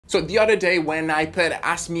So the other day when I put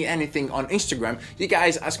Ask Me Anything on Instagram, you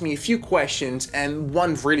guys asked me a few questions and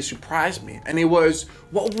one really surprised me. And it was,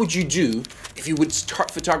 what would you do if you would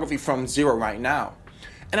start photography from zero right now?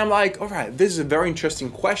 And I'm like, all right, this is a very interesting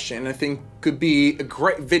question. I think could be a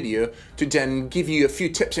great video to then give you a few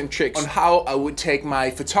tips and tricks on how I would take my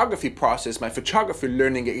photography process, my photography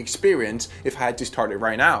learning experience if I had to start it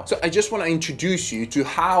right now. So I just want to introduce you to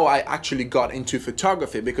how I actually got into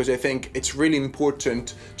photography, because I think it's really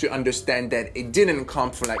important to understand that it didn't come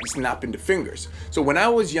from like snapping the fingers. So when I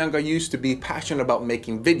was young, I used to be passionate about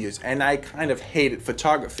making videos and I kind of hated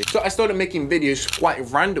photography. So I started making videos quite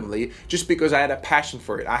randomly just because I had a passion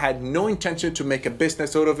for it. I had no intention to make a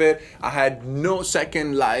business out of it. I had no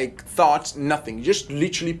second thoughts, nothing, just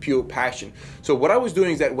literally pure passion. So what I was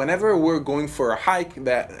doing is that whenever we're going for a hike,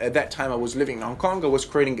 that at that time I was living in Hong Kong, I was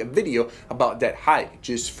creating a video about that hike,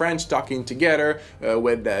 just friends talking together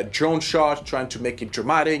with a drone shot, trying to make it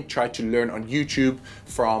dramatic, try to learn on YouTube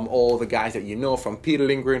from all the guys that you know, from Peter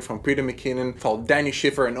Lindgren, from Peter McKinnon, from Danny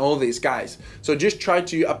Schiffer and all these guys. So just try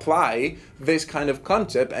to apply this kind of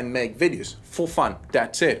concept and make videos for fun,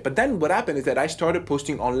 that's it. But then what happened is that I started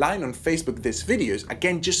posting online on Facebook these videos,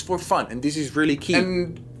 again, just for fun, and this is really key.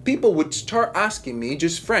 And people would start asking me,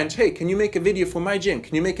 just friends, hey, can you make a video for my gym?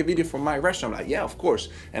 Can you make a video for my restaurant? I'm like, yeah, of course.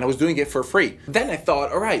 And I was doing it for free. Then I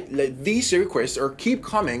thought, all right, these requests are keep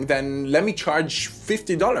coming, then let me charge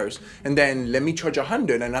 $50, and then let me charge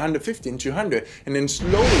 100 and 150 and 200. And then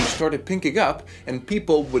slowly started picking up and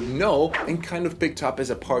people would know and kind of picked up as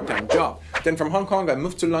a part-time job. Then from Hong Kong, I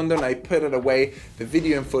moved to London. I put it away, the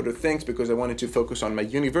video and photo things, because I wanted to focus on my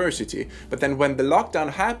university. But then when the lockdown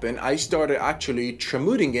happened, I started actually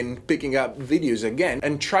tramuting in, picking up videos again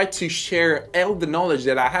and tried to share all the knowledge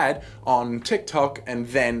that I had on TikTok and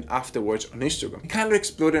then afterwards on Instagram. It kind of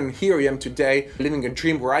exploded, and here I am today living a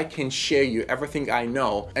dream where I can share you everything I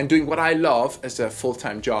know and doing what I love as a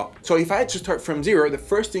full-time job. So if I had to start from zero, the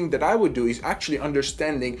first thing that I would do is actually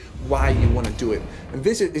understanding why you want to do it. And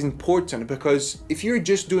this is important because if you're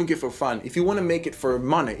just doing it for fun, if you want to make it for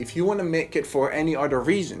money, if you want to make it for any other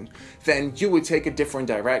reason, then you would take a different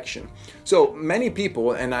direction. So many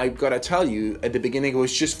people, and I've got to tell you, at the beginning it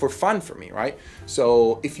was just for fun for me, right?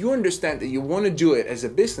 So if you understand that you want to do it as a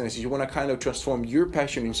business, you want to kind of transform your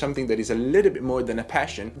passion in something that is a little bit more than a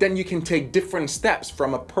passion, then you can take different steps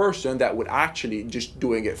from a person that would actually just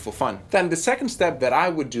doing it for fun. Then the second step that I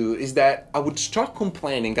would do is that I would start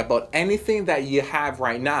complaining about anything that you have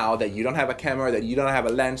right now, that you don't have a camera, that you don't have a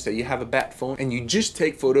lens, that you have a bad phone, and you just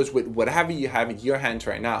take photos with whatever you have in your hands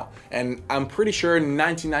right now. And I'm pretty sure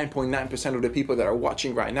 99.9% of the people that are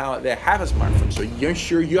watching right now, they have a smartphone. So you're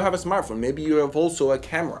sure you have a smartphone. Maybe you have also a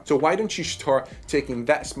camera. So why don't you start taking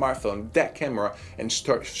that smartphone, that camera, and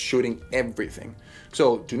start shooting everything?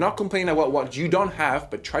 So do not complain about what you don't have,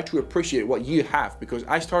 but try to appreciate what you have. Because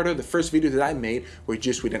I started, the first video that I made were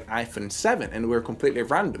just with an iPhone 7 and we're completely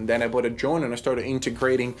random. Then I bought a drone and I started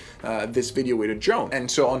integrating this video with a drone and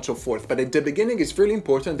so on and so forth. But at the beginning, it's really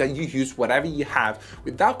important that you use whatever you have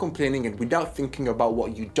without complaining and without thinking about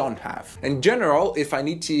what you don't have. In general, if I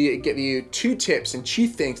need to give you 2 tips and 2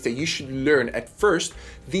 things that you should learn at first,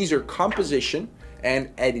 these are composition and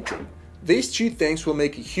editing. These 2 things will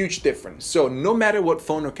make a huge difference. So no matter what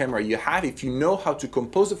phone or camera you have, if you know how to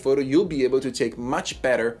compose a photo, you'll be able to take much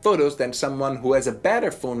better photos than someone who has a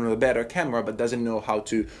better phone or a better camera but doesn't know how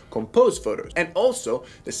to compose photos. And also,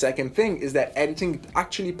 the second thing is that editing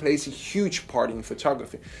actually plays a huge part in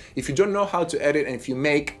photography. If you don't know how to edit, and if you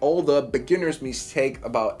make all the beginner's mistake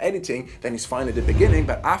about editing, then it's fine at the beginning,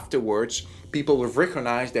 but afterwards, people will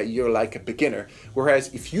recognize that you're like a beginner.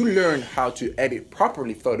 Whereas if you learn how to edit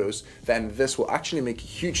properly photos, then this will actually make a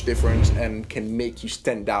huge difference and can make you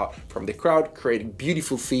stand out from the crowd, create a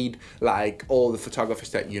beautiful feed like all the photographers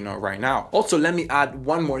that you know right now. Also, let me add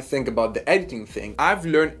one more thing about the editing thing. I've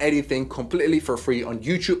learned editing completely for free on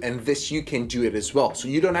YouTube, and this you can do it as well. So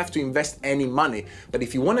you don't have to invest any money. But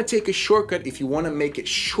if you want to take a shortcut, if you want to make it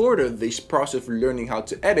shorter, this process of learning how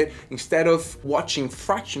to edit, instead of watching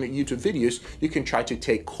fractionate YouTube videos, you can try to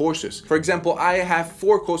take courses. For example, I have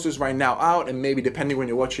 4 courses right now out, and maybe depending when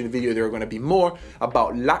you're watching the video, there are going to be more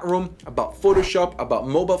about Lightroom, about Photoshop, about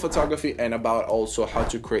mobile photography, and about also how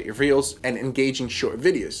to create reels and engaging short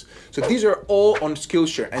videos. So these are all on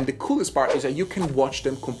Skillshare, and the coolest part is that you can watch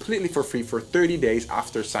them completely for free for 30 days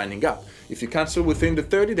after signing up. If you cancel within the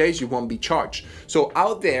 30 days, you won't be charged. So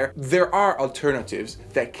out there are alternatives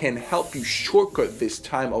that can help you shortcut this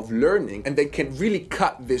time of learning, and they can really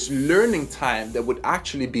cut this learning time that would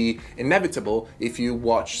actually be inevitable if you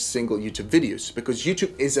watch single YouTube videos. Because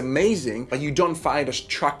YouTube is amazing amazing, but you don't find a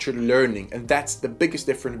structured learning. And that's the biggest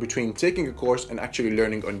difference between taking a course and actually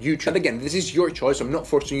learning on YouTube. But again, this is your choice. I'm not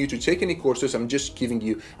forcing you to take any courses. I'm just giving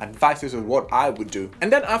you advices on what I would do. And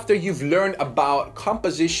then after you've learned about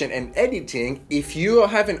composition and editing, if you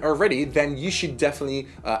haven't already, then you should definitely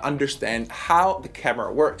understand how the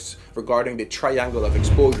camera works regarding the triangle of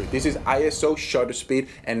exposure. This is ISO, shutter speed,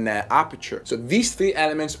 and aperture. So these three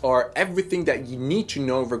elements are everything that you need to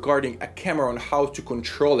know regarding a camera on how to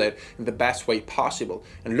control it in the best way possible.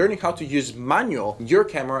 And learning how to use manual your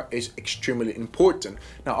camera is extremely important.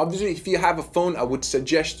 Now, obviously, if you have a phone, I would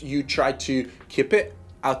suggest you try to keep it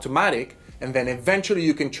automatic, and then eventually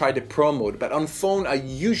you can try the pro mode. But on phone, I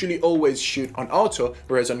usually always shoot on auto,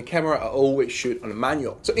 whereas on camera, I always shoot on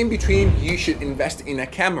manual. So in between, you should invest in a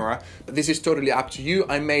camera, but this is totally up to you.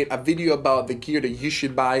 I made a video about the gear that you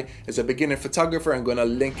should buy as a beginner photographer. I'm gonna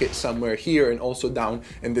link it somewhere here and also down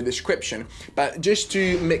in the description. But just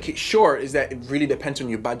to make it short is that it really depends on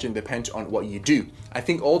your budget and depends on what you do. I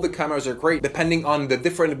think all the cameras are great depending on the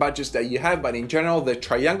different budgets that you have, but in general, the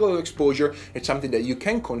triangular exposure is something that you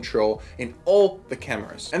can control in all the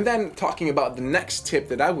cameras. And then talking about the next tip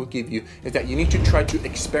that I will give you is that you need to try to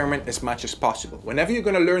experiment as much as possible. Whenever you're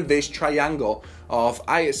going to learn this triangle of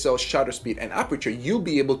ISO, shutter speed, and aperture, you'll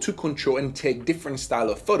be able to control and take different style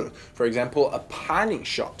of photos. For example, a panning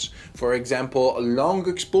shot, for example, a long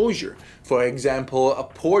exposure, for example, a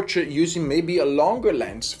portrait using maybe a longer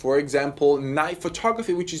lens, for example, night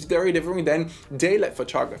photography, which is very different than daylight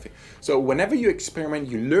photography. So whenever you experiment,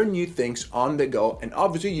 you learn new things on the go, and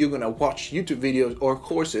obviously you're gonna watch YouTube videos or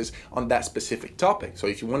courses on that specific topic. So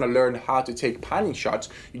if you wanna learn how to take panning shots,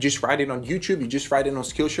 you just write it on YouTube, you just write it on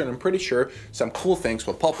Skillshare, and I'm pretty sure some cool things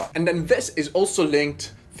will pop up. And then this is also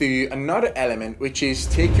linked to another element, which is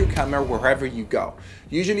take your camera wherever you go.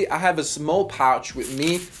 Usually I have a small pouch with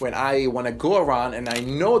me when I want to go around and I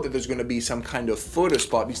know that there's going to be some kind of photo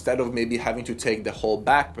spot instead of maybe having to take the whole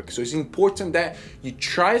backpack. So it's important that you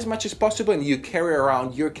try as much as possible and you carry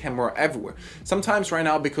around your camera everywhere. Sometimes right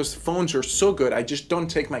now, because phones are so good, I just don't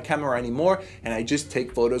take my camera anymore and I just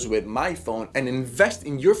take photos with my phone. And invest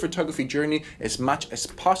in your photography journey as much as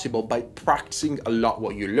possible by practicing a lot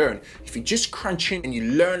what you learn. If you just crunch in and you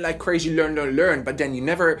learn like crazy, learn, but then you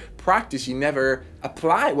never practice, you never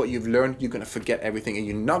apply what you've learned, you're gonna forget everything and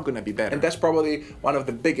you're not gonna be better. And that's probably one of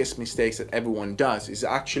the biggest mistakes that everyone does, is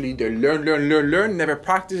actually they learn, never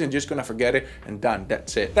practice, and just gonna forget it and done,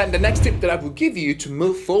 that's it. Then the next tip that I will give you to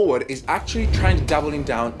move forward is actually trying to doubling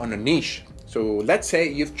down on a niche. So let's say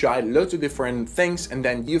you've tried loads of different things and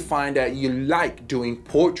then you find that you like doing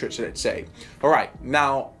portraits, let's say. All right,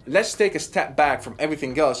 now let's take a step back from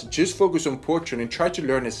everything else, just focus on portrait and try to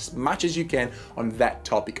learn as much as you can on that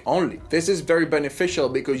topic only. This is very beneficial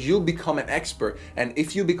because you'll become an expert, and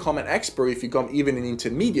if you become an expert, if you become even an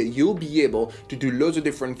intermediate, you'll be able to do loads of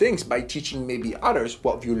different things by teaching maybe others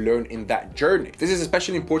what you learn in that journey. This is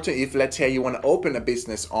especially important if, let's say, you want to open a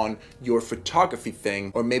business on your photography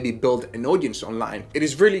thing or maybe build an audience online. It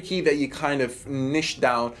is really key that you kind of niche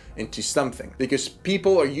down into something, because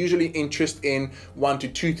people are usually interested in 1 to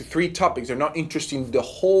 2 to 3 topics. They're not interested in the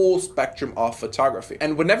whole spectrum of photography.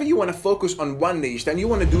 And whenever you want to focus on one niche, then you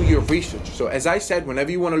want to do your research. So as I said,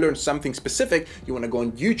 whenever you want to learn something specific, you want to go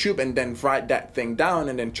on YouTube and then write that thing down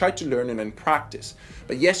and then try to learn and then practice.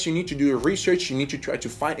 But yes, you need to do your research. You need to try to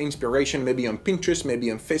find inspiration, maybe on Pinterest,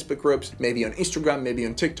 maybe on Facebook groups, maybe on Instagram, maybe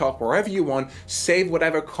on TikTok, wherever you want. Save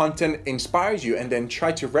whatever content inspires you and then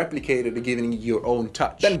try to replicate it, giving it your own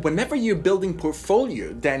touch. Then whenever you're building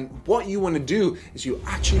portfolio, then what you want to do is you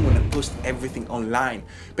actually want to post everything online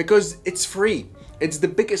because it's free. It's the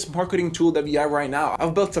biggest marketing tool that we have right now.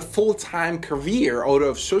 I've built a full-time career out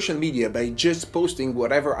of social media by just posting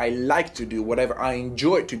whatever I like to do, whatever I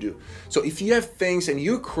enjoy to do. So if you have things and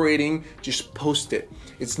you're creating, just post it.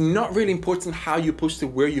 It's not really important how you post it,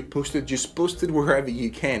 where you post it, just post it wherever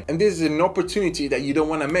you can. And this is an opportunity that you don't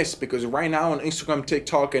want to miss, because right now on Instagram,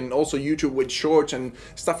 TikTok, and also YouTube with shorts and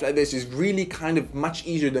stuff like this is really kind of much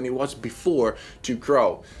easier than it was before to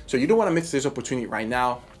grow. So you don't want to miss this opportunity right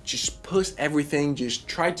now. Just post everything, just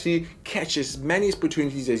try to catch as many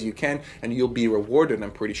opportunities as you can and you'll be rewarded, I'm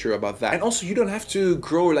pretty sure about that. And also, you don't have to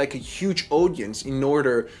grow like a huge audience in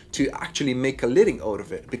order to actually make a living out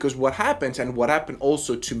of it, because what happens, and what happened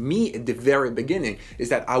also to me at the very beginning, is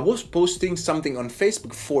that I was posting something on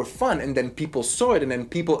Facebook for fun and then people saw it and then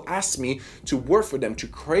people asked me to work for them, to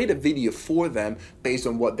create a video for them based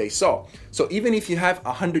on what they saw. So even if you have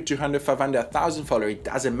 100, 200, 500, 1,000 followers, it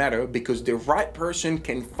doesn't matter, because the right person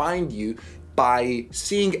can find you by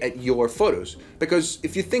seeing at your photos. Because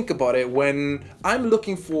if you think about it, when I'm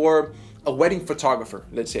looking for a wedding photographer,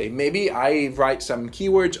 let's say. Maybe I write some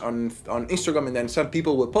keywords on Instagram, and then some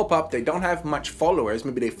people will pop up. They don't have much followers,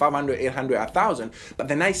 maybe they 500, 800, 1,000, but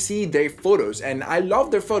then I see their photos and I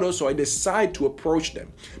love their photos, so I decide to approach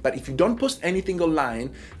them. But if you don't post anything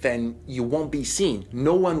online, then you won't be seen.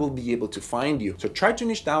 No one will be able to find you. So try to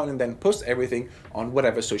niche down and then post everything on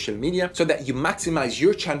whatever social media so that you maximize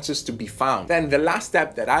your chances to be found. Then the last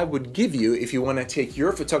step that I would give you if you want to take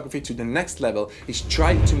your photography to the next level is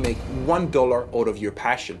try to make $1 out of your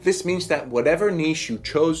passion. This means that whatever niche you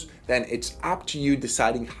chose, then it's up to you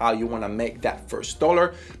deciding how you want to make that first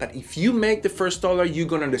dollar. But if you make the first dollar, you're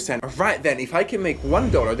going to understand, all right, then if I can make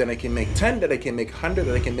 $1, then I can make 10, then I can make 100,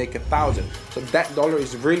 then I can make 1,000. So that dollar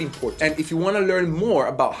is really important. And if you want to learn more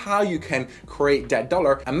about how you can create that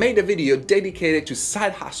dollar, I made a video dedicated to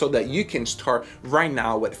side hustle that you can start right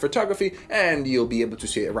now with photography, and you'll be able to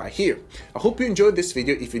see it right here. I hope you enjoyed this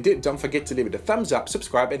video. If you did, don't forget to leave it a thumbs up,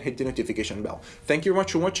 subscribe, and hit the notification bell. Thank you very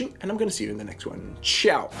much for watching, and I'm going to see you in the next one.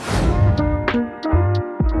 Ciao.